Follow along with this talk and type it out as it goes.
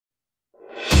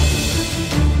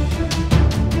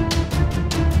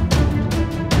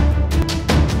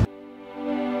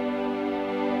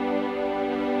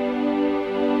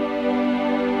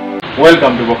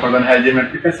Welcome to buffer zone health gym and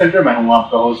fitness centre. मैं हूं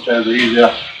आपका होस्ट ज़हीर।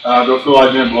 दोस्तों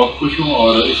आज मैं बहुत खुश हूं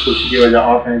और इस खुशी की वजह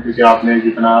आप हैं क्योंकि आपने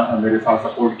जितना मेरे साथ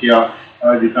सपोर्ट किया,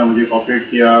 जितना मुझे कोऑपरेट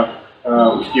किया,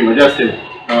 उसकी वजह से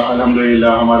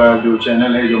अल्हम्दुलिल्लाह हमारा जो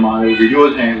चैनल है, जो हमारे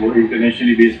वीडियोज़ हैं वो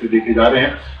इंटरनेशनली बेस पे देखे जा रहे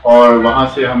हैं और वहाँ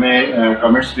से हमें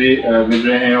कमेंट्स भी मिल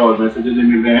रहे हैं और मैसेजेस भी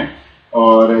मिल रहे हैं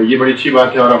और ये बड़ी अच्छी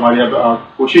बात है। और हमारी अब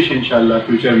कोशिश है इंशाल्लाह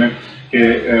फ्यूचर में कि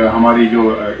हमारी जो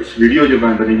इस वीडियो जो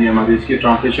बनेगी हमारी इसकी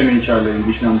ट्रांसलेशन इंशाल्लाह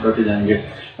इंग्लिश में हम करते जाएंगे।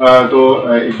 तो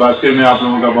एक बार फिर मैं आप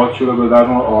लोगों का बहुत शुक्रगुजार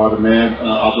हूँ और मैं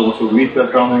आप लोगों से उम्मीद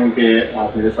करता हूँ कि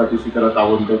आप मेरे साथ इसी तरह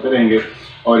ताउन करते रहेंगे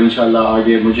और इंशाल्लाह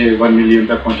आगे मुझे 1 मिलियन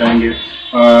तक पहुँचाएँगे।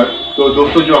 तो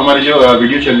दोस्तों जो हमारी जो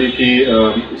वीडियो चल रही थी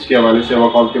इसके हवाले से,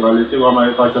 वर्कआउट के हवाले से, वो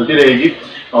हमारे पास चलती रहेगी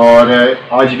और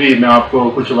आज भी मैं आपको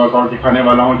कुछ वर्कआउट दिखाने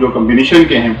वाला हूँ जो कम्बिनेशन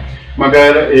के हैं।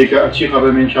 मगर एक अच्छी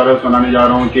खबर मैं इंशाल्लाह सुनाने जा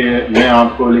रहा हूँ कि मैं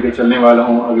आपको लेकर चलने वाला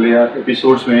हूँ अगले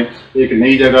एपिसोड्स में एक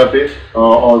नई जगह पे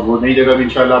और वो नई जगह भी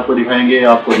इंशाल्लाह आपको दिखाएंगे,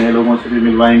 आपको नए लोगों से भी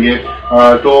मिलवाएंगे।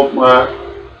 तो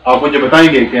आप मुझे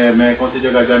बताएंगे कि मैं कौन सी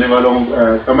जगह जाने वाला हूँ।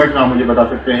 कमेंट में आप मुझे बता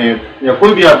सकते हैं या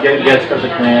कोई भी आप गैस कर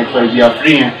सकते हैं। एक्सवाइज़ आप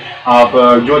फ्री हैं, आप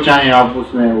जो चाहें आप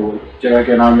उसमें वो जगह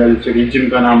के नाम या जिम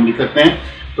का नाम लिख सकते हैं।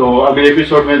 तो अगले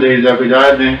एपिसोड में ज़हीर को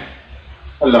इजाज़त दें।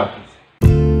 अल्लाह हाफ़िज़।